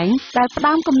ងត្រែងដែលផ្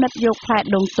ដើមគំនិតយកផ្លែ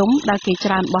ដូងដែលគេ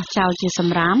ច្រើនបោះចោលជាស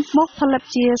ម្រាមមកផលិត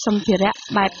ជាសម្ភារៈ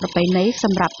បែបប្រពៃណីស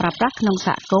ម្រាប់ប្រើប្រាស់ក្នុងស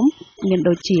ហគមន៍មាន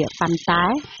ដូចជាប៉ាន់តែ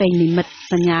ពេញនិមិត្ត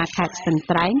សញ្ញាខេត្តស្ទឹង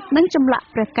ត្រែងនិងចម្លាក់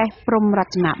ព្រះកេសព្រំរ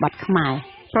ចនាបថខ្មែរ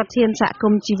ប្រធានសហគ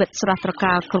មន៍ជីវិតស្រស់ត្រ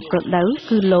កាលគ្រប់រដូវ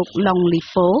គឺលោកឡុងលី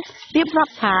ប៉ូរៀបរា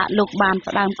ប់ថាលោកបាន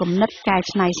ផ្ដើមគំនិតកែ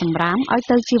ច្នៃសម្រាមឲ្យ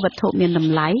ទៅជាវត្ថុមានត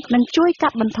ម្លៃនិងជួយកា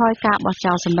ត់បន្ថយការបោះ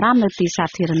ចោលសម្រាមនៅទីសា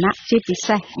ធារណៈជាពិ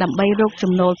សេសដើម្បីរក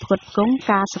ចំណូលផ្គត់ផ្គង់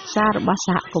ការសិក្សារបស់ស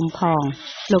ហគមន៍ផង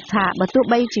លោកថាបើទោះ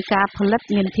បីជាការផលិត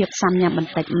មានភាពសាមញ្ញប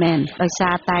ន្តិចមែនដោយសា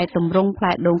រតែទម្រង់ផ្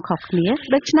លែដូងខុសគ្នា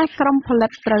ដូច្នេះក្រុមផលិ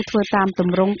តត្រូវធ្វើតាមទ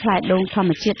ម្រង់ផ្លែដូងធម្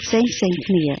មជាតិផ្សេង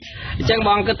គ្នាអញ្ចឹងប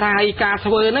ងគិតថាការ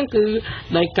ធ្វើហ្នឹងគឺ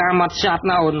ដោយការមកចាត់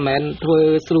ណាអូនមិនមែនធ្វើ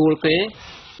ស្រួលទេ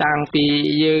តាំងពី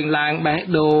យើងឡើងបេះ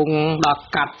ដូងដល់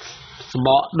កាត់ស្ប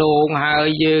កដូងហើយ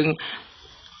យើង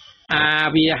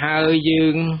វាហើយយើ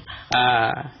ង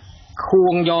ខួ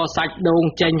ងយកសាច់ដូង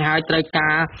ចេញហើយត្រូវកា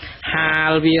រហា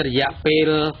លវារយៈពេល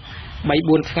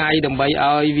 3-4 ថ្ងៃដើម្បី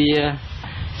ឲ្យវា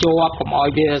ជាប់កុំឲ្យ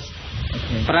វា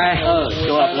ប្រេះ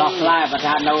ជាប់លោះផ្លែបើ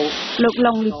ថានៅលោក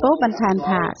ឡុងលីប៉ូបន្ថែម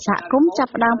ថាសហគមន៍ចា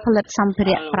ប់ផ្ដើមផលិតសម្ភា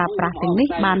រៈប្រើប្រាស់ទាំងនេះ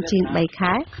បានជាង3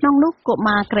ខែក្នុងនោះកុ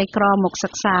មារក្រីក្រមកសិ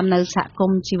ក្សានៅសហគ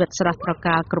មន៍ជីវិតស្រស់ត្រ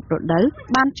កាលគ្រប់រដូវ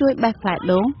បានជួយបេះផ្លែ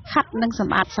ដូងខាត់និងស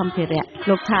ម្អាតសម្ភារៈ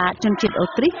លោកថាជនជាតិអូ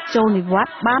ទ្រីសចូលនិវត្ត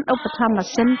ន៍បានឧបត្ថម្ភម៉ា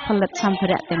ស៊ីនផលិតសម្ភា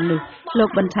រៈទាំងនោះលោក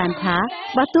បន្ថែមថា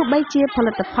បើទោះបីជាផ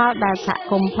លិតផលដែលសហ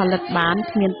គមន៍ផលិតបាន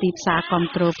គ្មានទីផ្សារគាំ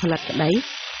ទ្រផលិតក្តី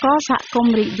ក៏សហគម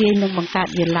ន៍រីករាយនឹងបង្កើត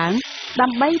វាឡើងដើ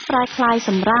ម្បីប្រែក្លាយស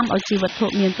ម្រាមឲ្យជាវត្ថុ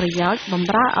មានប្រយោជន៍ប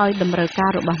ម្រើឲ្យតម្រូវការ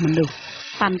របស់មនុស្ស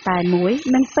ប៉ាន់តែមួយ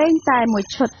និងពេងតែមួយ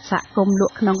ឈុតសហគមន៍ល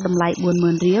ក់ក្នុងតម្លៃ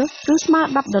 40,000 រៀលគឺស្មើ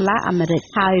$10អាមេរិក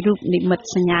ហើយរូបនិមិត្ត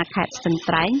សញ្ញាខេត្តស្ទឹង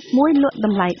ត្រែងមួយលក់ត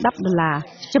ម្លៃ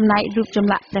$10ចំណែករូបចម្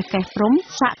លាក់ព្រះកេសព្រំ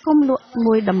សហគមន៍លក់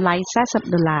មួយតម្លៃ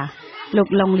$40 លោក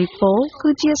ឡុងលីប៉ូគឺ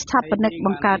ជាស្ថាបនិកប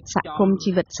ង្កើតសហគមន៍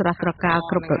ជីវិតស្រស់ត្រកាល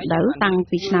គ្រប់រដូវតាំង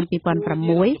ពីឆ្នាំ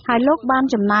 2006 ហើយលោកបាន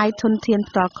ចំណាយធនធាន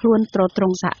ផ្ទាល់ខ្លួនទ្រទ្រ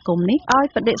ង់សហគមន៍នេះឲ្យ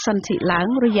បដិសន្ធិឡើង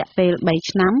រយៈពេល 3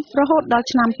 ឆ្នាំរហូតដល់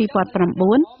ឆ្នាំ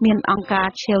 2009 មានអង្គការ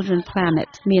Children Planet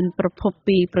មានប្រភព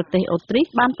ពីប្រទេសអូទ្រីស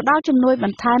បានផ្ដល់ជំនួយប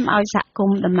ន្ថែមឲ្យសហគម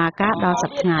ន៍ដំណើរការដល់ស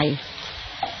ប្តាហ៍ថ្ងៃ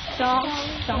ច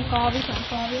ង់កវា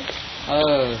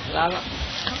ឡើង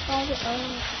ក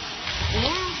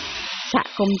វាសហ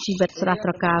គមន៍ជីវិតស្រស់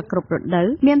ត្រកាលគ្រប់រដូវ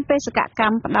មានបេសកក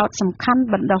ម្មផ្ដោតសំខាន់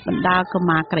បណ្ដុះបណ្ដាលកុ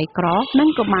មារក្រីក្រនិង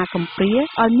កុមារកំព្រា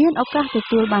ឲ្យមានឱកាសទ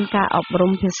ទួលបានការអប់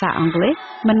រំភាសាអង់គ្លេស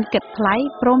មិនគិតថ្លៃ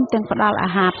ព្រមទាំងផ្ដល់អា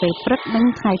ហារពេលព្រឹកនិង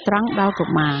ថ្ងៃត្រង់ដល់កុ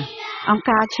មារអង្គ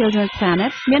ការ Children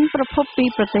Planet មានប្រភពពី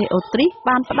ប្រទេសអូទ្រីស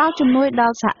បានផ្ដល់ជំនួយដ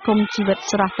ល់សហគមន៍ជីវិត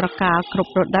ស្រស់ត្រកាលគ្រ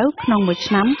ប់រដូវក្នុងមួយ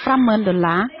ឆ្នាំ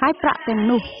$50,000ហើយប្រាក់ទាំង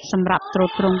នោះសម្រាប់ទ្រ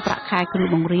ទ្រង់ប្រាក់ខែគ្រូ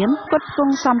បង្រៀនផ្គត់ផ្គ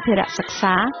ង់សម្ភារៈសិក្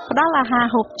សាផ្ដល់អាហារ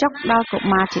ហូបចុកដល់កុ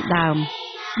មារជាដើម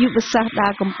យុវសាស្ត្រដែ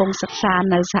លកំពុងសិក្សា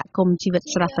នៅសហគមន៍ជីវិត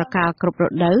ស្រស់ត្រកាលគ្រប់រ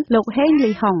ដូវលោកហេង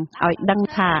លីហុងឲ្យដឹង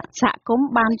ថាសហគមន៍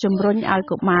បានជំរុញឲ្យ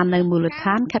កុមារនៅមូលដ្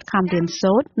ឋានខិតខំរៀន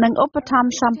សូត្រនិងឧបត្ថម្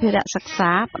ភសម្ភារៈសិក្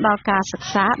សាផ្ដល់ការសិក្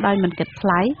សាដោយមិនគិតថ្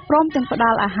លៃព្រមទាំងផ្ដ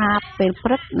ល់អាហារពេល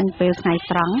ព្រឹកនិងពេលថ្ងៃ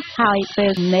ត្រង់ហើយពេ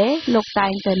លនេះលោកតែ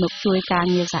ងតែមកជួយការ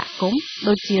ងារសហគមន៍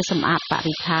ដូចជាសម្អាតប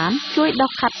រិស្ថានជួយដុ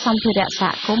សខាត់សម្ភារៈស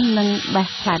ហគមន៍និងបេះ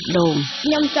ផ្លែដូង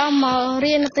ខ្ញុំចង់មក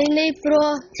រៀននៅទីនេះព្រោះ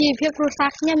ជីវភាពគ្រួសារ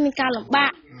ខ្ញុំមានការលំបា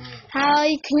កហើយ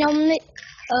ខ្ញុំនេះ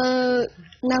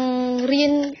នឹងរៀ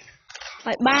ន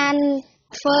ឲ្យបាន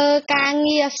ធ្វើការ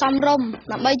ងារសមរម្យ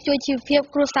ដើម្បីជួយជីវភាព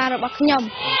គ្រួសាររបស់ខ្ញុំ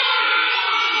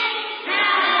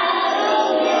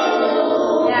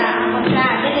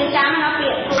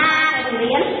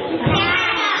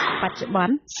បច្ចុប្ប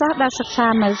ន្នសិស្សដែលសិក្សា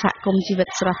នៅសហគមន៍ជីវិត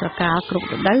ស្រស់ត្រកាលគ្រប់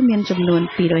រដូវមានចំនួន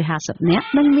250នាក់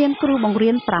និងមានគ្រូបង្រៀ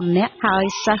ន5នាក់ហើយ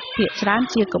សិស្សភាគច្រើន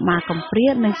ជាកុមារកំព្រា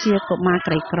និងជាកុមារ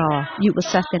ក្រីក្រយុវ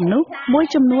សិស្សទាំងនោះមួយ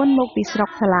ចំនួនមកពីស្រុក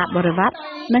សាឡាបរិវត្ត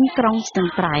និងក្រុងស្ទឹង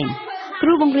ត្រែងគ្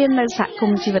រូបង្រៀននៅសហគម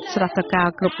ន៍ជីវិតស្រស់ត្រកាល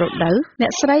គ្រប់រដូវអ្ន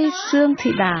កស្រីសឿង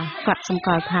ធីតាគាត់សម្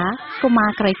គាល់ថាកុមារ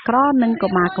ក្រីក្រនិងកុ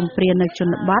មារកំព្រានៅជ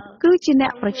នបទគឺជាអ្ន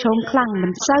កប្រឈមខ្លាំងមិ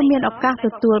នសូវមានឱកាសទ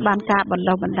ទួលបានការបណ្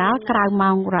ដុះបណ្ដាលក្រៅ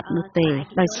ម៉ោងរដ្ឋនោះទេ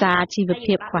ដោយសារជីវ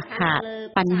ភាពខ្វះខាត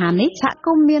បញ្ហានេះសហគ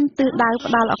មន៍មានទិសដៅ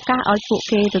ផ្ដល់ឱកាសឲ្យពួក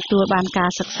គេទទួលបានការ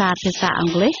សិក្សាភាសាអ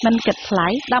ង់គ្លេសមិនគិតថ្លៃ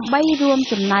ដើម្បីរួម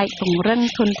ចំណែកពង្រឹង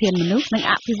ធនធានមនុស្សនិង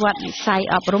អភិវឌ្ឍវិស័យ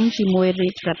អប់រំជាមួយរា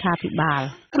ជរដ្ឋាភិបាល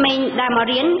ក្មេងដែលមក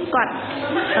រៀនគាត់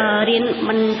រៀន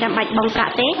មិនចាំបាច់បង់ប្រា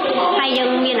ក់ទេហើយយើង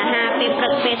មានអាហារពេលព្រឹ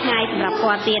កពេលថ្ងៃសម្រាប់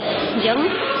គាត់ទៀតអញ្ចឹង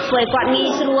ធ្វើឲ្យគាត់ងាយ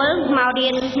ស្រួលមករៀ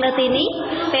ននៅទីនេះ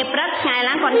ពេលព្រឹកថ្ងៃ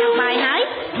ឡើងគាត់ញ៉ាំបាយហើយ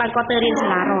បានគាត់ទៅរៀនសា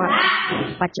លារដ្ឋ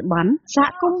បច្ចុប្បន្នសហ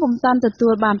គមន៍ពុំតាន់ទទួ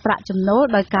លបានប្រាក់ចំណូល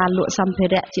ដោយការលក់សម្ភា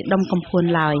រៈជាដុំកំភួន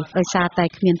ឡើយដោយសារតែ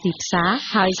គ្មានទីផ្សារ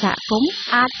ហើយសហគមន៍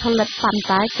អាចផលិតប៉ាន់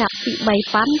តែចាប់ពី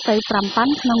3ប៉ាន់ទៅ5ប៉ា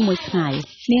ន់ក្នុងមួយថ្ងៃ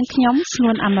នាងខ្ញុំស្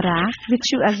ងួនអមរាវិទ្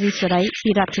យុអាស៊ីសេរី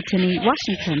ពីរដ្ឋធានី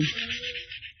Washington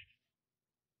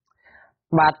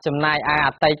បាទចំណាយឯអ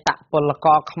តីតពលក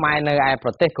រខ្មែរនៅឯប្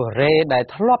រទេសកូរ៉េដែល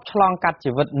ធ្លាប់ឆ្លងកាត់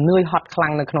ជីវិតនឿយហត់ខ្លាំ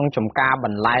ងនៅក្នុងចំការប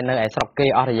ន្លែនៅឯស្រុកគេ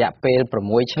អស់រយៈពេល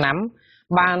6ឆ្នាំ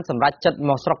បានសម្រេចចិត្តម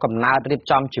កស្រុកកំណើតរៀប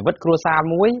ចំជីវិតគ្រួសារ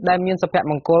មួយដែលមានសុភ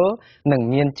មង្គលនិង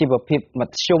មានជីវភាពម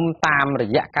ធ្យមតាមរ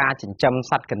យៈការចិញ្ចឹម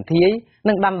សត្វកន្ធាយ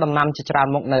និងដាំដំណាំជាច្រើន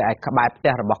មុខនៅឯក្បែរផ្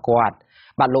ទះរបស់គាត់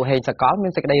បាទលោកហេងសកលមា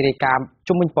នសេចក្តីរាយការណ៍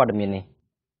ជុំវិញព័ត៌មាននេះ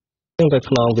ទៅ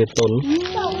ខ្នងវាទុន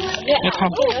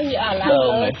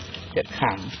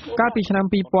កាលពីឆ្នាំ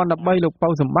2013លោកប៉ៅ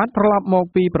សម្បត្តិត្រឡប់មក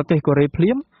ពីប្រទេសកូរ៉េភ្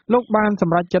លាមលោកបានស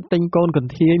ម្រេចចិត្តទិញកូនក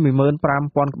ន្ធាយ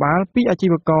 15,000 ក្បាលពីអាជី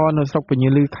វករនៅស្រុកពញា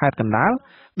លឺខេត្តកណ្ដាល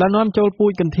ដែលនាំចូលពូ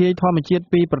ជកន្ធាយធម្មជាតិ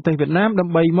ពីប្រទេសវៀតណាមដើ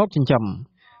ម្បីមកចិញ្ចឹម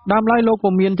ដើមឡើយលោក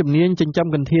ពុំមានជំនាញចិញ្ចឹម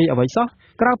កន្ធាយអ្វីសោះ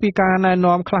ក្រៅពីការណែ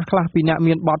នាំខ្លះៗពីអ្នក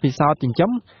មានបទពិសោធន៍ចិញ្ចឹ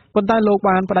មប៉ុន្តែលោក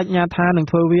បានបដិញ្ញាថានឹង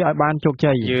ធ្វើវាឲ្យបានជោគ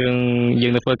ជ័យយើង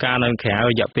ទៅធ្វើការនៅក្រៅ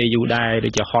រយៈពេលយូរដែរដូ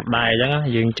ចជាហត់ដែរអញ្ចឹង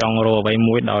យើងចង់រកអ្វី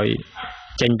មួយដោយ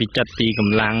ចេញពីចិត្តពីក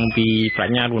ម្លាំងពីប្រា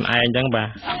ជ្ញាខ្លួនឯងអញ្ចឹងបាទ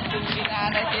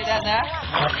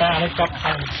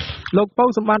លោកពៅ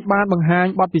សម្បត្តិបានបង្ហាញ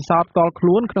បទពិសោធន៍ផ្ទាល់ខ្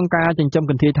លួនក្នុងការចិញ្ចឹម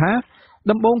កន្ធាយថា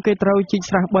ដំបូងគេត្រូវជីក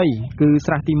ស្រះ3គឺ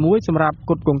ស្រះទី1សម្រាប់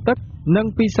គុតគង្ទឹកនិង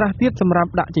2ស្រះទៀតសម្រាប់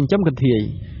ដាក់ចិញ្ចឹមកន្ធាយ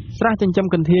ស្រះចិញ្ចឹម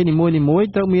កន្ធាយនីមួយៗ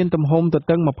ត្រូវមានទំហំទ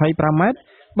ទឹង25ម៉ែត្រ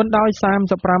បណ្ដោយ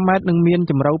35ម៉ែត្រនិងមាន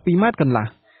ជម្រៅ2ម៉ែត្រកន្លះ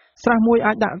ស្រះមួយ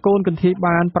អាចដាក់កូនកន្ធាយ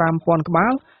បាន 5,000 ក្បា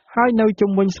លហើយនៅ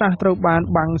ជុំវិញស្រះត្រូវបាន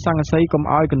បាំងស័ង្កសីកុំ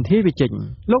ឲ្យកន្ធាយវាចេញ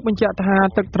លោកបញ្ជាក់ថា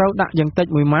ទឹកត្រូវដាក់យ៉ាងតិច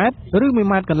1ម៉ែត្រឬ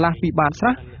1ម៉ែត្រកន្លះពីបាតស្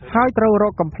រះហើយត្រូវរ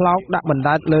កកំប្លោកដាក់បណ្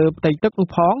ដែតលើផ្ទៃទឹកនោះ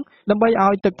ផងដើម្បី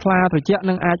ឲ្យទឹកថ្លាត្រជាក់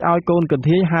និងអាចឲ្យកូនកន្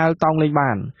ធាយហាលតោងលេង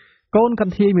បានកូនក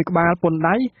ន្ធាយមួយក្បាលប៉ុន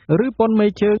ដៃឬប៉ុនមេ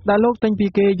ជើងដែលលោកទិញពី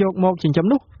គេយកមកចិញ្ចឹម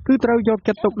នោះគឺត្រូវយក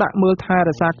ចិត្តទុកដាក់មើលថែ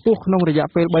រក្សាខ្ពស់ក្នុងរយៈ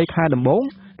ពេល3ខែដំបូង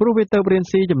ព្រោះវាទៅរៀន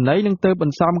ស៊ីចំណីនិងទៅប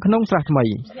ន្សំក្នុងស្រះថ្មី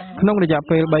ក្នុងរយៈ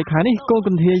ពេល3ខែនេះកូនក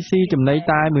ន្ធាយស៊ីចំណី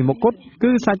តែមួយមុខគត់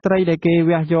គឺសាច់ត្រីដែលគេ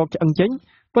វះយកឆ្អឹងចេញ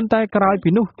ប៉ុន្តែក្រោយពី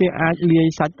នោះគេអាចលាយ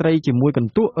សាច់ត្រីជាមួយក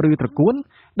ន្ទក់ឬត្រកួន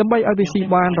ដើម្បីឲ្យវាស៊ី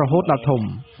បានរហូតដល់ធំ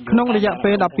ក្នុងរយៈ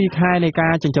ពេល12ខែនៃកា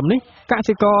រចិញ្ចឹមនេះក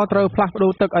សិករត្រូវផ្លាស់ប្ដូ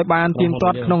រទឹកឲ្យបានទៀងទា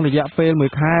ត់ក្នុងរយៈពេល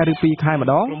1ខែឬ2ខែម្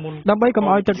ដងដើម្បីកុំ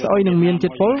ឲ្យទឹកស្អុយនិងមានជា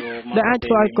តិពុលដែលអាច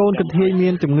ធ្វើឲ្យកូនកន្ធាយមា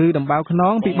នជំងឺដំបៅខ្ន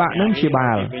ងពិបាកនឹងព្យា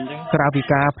បាលក្រៅពី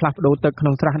ការផ្លាស់ប្ដូរទឹកក្នុ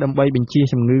ងស្រះដើម្បីបញ្ជៀ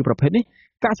សជំងឺប្រភេទនេះ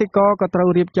កសិករក៏ត្រូវ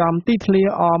រៀបចំទីធ្លា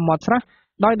អមមាត់ស្រះ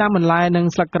ដោយដាំបន្លែនិង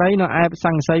ស្លឹកគ្រៃនៅឯស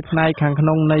ង្កសីផ្នែកខាងក្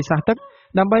នុងនៃស្រះទឹក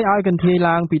ដើម្បីឲ្យកន្ធាយ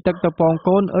ឡើងពីទឹកទៅពង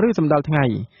កូនឬសម្ដៅថ្ងៃ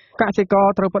កសិករ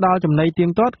ត្រូវផ្ដល់ចំណីទៀង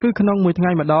ទាត់គឺក្នុងមួយថ្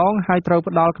ងៃម្ដងហើយត្រូវ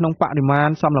ផ្ដល់ក្នុងបរិមាណ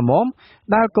សមល្មម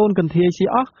ដែលកូនកន្ធាយស៊ី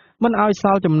អស់មិនឲ្យស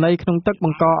ល់ចំណីក្នុងទឹកប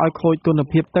ង្កឲ្យខូចគុណ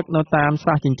ភាពទឹកនៅតាមស្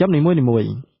រះចិញ្ចឹមនីមួយ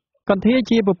ៗកន្ធាយ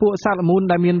ជាពពួកសត្វល្មូន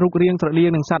ដែលមានរូបរាងស្រដៀង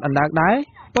នឹងសត្វអណ្ដើកដែរ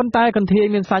ប៉ុន្តែកន្ធាយ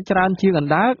មានសាច់ច្រើនជាងអ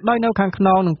ណ្ដើកដោយនៅខាងខ្ន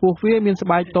ងនិងពោះវាមានស្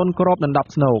បែកទន់គ្របដណ្ដប់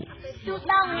ស្នូក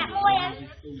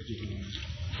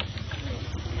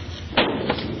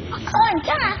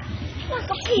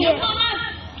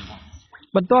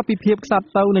បន្ទាប់ពីភាពខ្សត់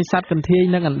ទៅនៃសត្វកន្ធាយ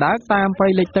និងអណ្ដើកតាមព្រៃ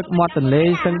លិចទឹកមាត់ទន្លេ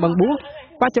ស្ទឹងបឹងបួស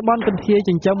បច្ចុប្បន្នកន្ធាយ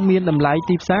ចិញ្ចឹមមានតម្លៃ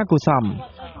ទីផ្សារគួរសម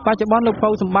បច្ចុប្បន្នលោកពៅ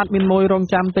សម្បត្តិមានមួយរង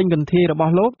ចាំទិញកន្ធាយរប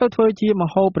ស់លោកទៅធ្វើជាម្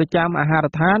ហូបប្រចាំអាហារ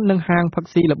ដ្ឋាននិងហាងផឹក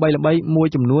ស៊ីល្បីៗមួយ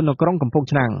ចំនួននៅក្រុងកំពង់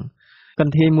ឆ្នាំងក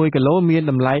ន្ធាយ1គីឡូមាន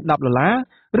តម្លៃ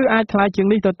$10ឬអាចថ្លៃជាង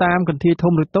នេះទៅតាមកន្ធាយ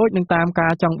ធំឬតូចនិងតាមកា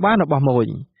រចង់បានរបស់មួយ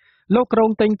លោកក្រុង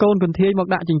ទិញកូនកន្ធាយមក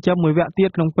ដាក់ចិញ្ចឹមមួយវគ្គទៀត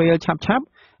ក្នុងពេលឆាប់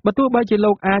បើទោះបីជា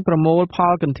លោកអាចប្រមូលផ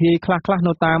លកន្ធាយខ្លះៗ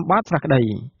នៅតាមបាតស្រះក្តី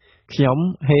ខ្ញុំ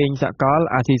ហេងសកល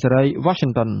អាស៊ីសេរី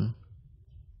Washington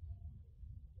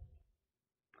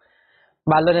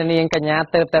បាទលោកនាងកញ្ញា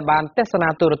ទើបតែបានទស្សនា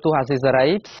ទូរទស្សន៍អាស៊ីសេរី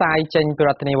ផ្សាយចេញពីរ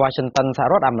ដ្ឋធានី Washington សហ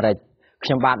រដ្ឋអាមេរិកខ្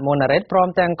ញុំបាទមុនណារ៉េតព្រម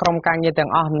ទាំងក្រុមការងារទាំង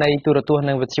អស់នៃទូរទស្សន៍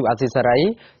និងវិទ្យុអាស៊ីសេរី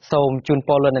សូមជូនព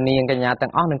រលោកនាងកញ្ញាទាំ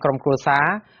ងអស់និងក្រុមគ្រួសារ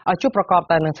ឲ្យជួបប្រកប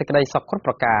តែនឹងសេចក្តីសុខគ្រប់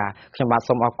ប្រការខ្ញុំបាទ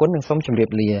សូមអរគុណនិងសូមជម្រាប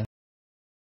លា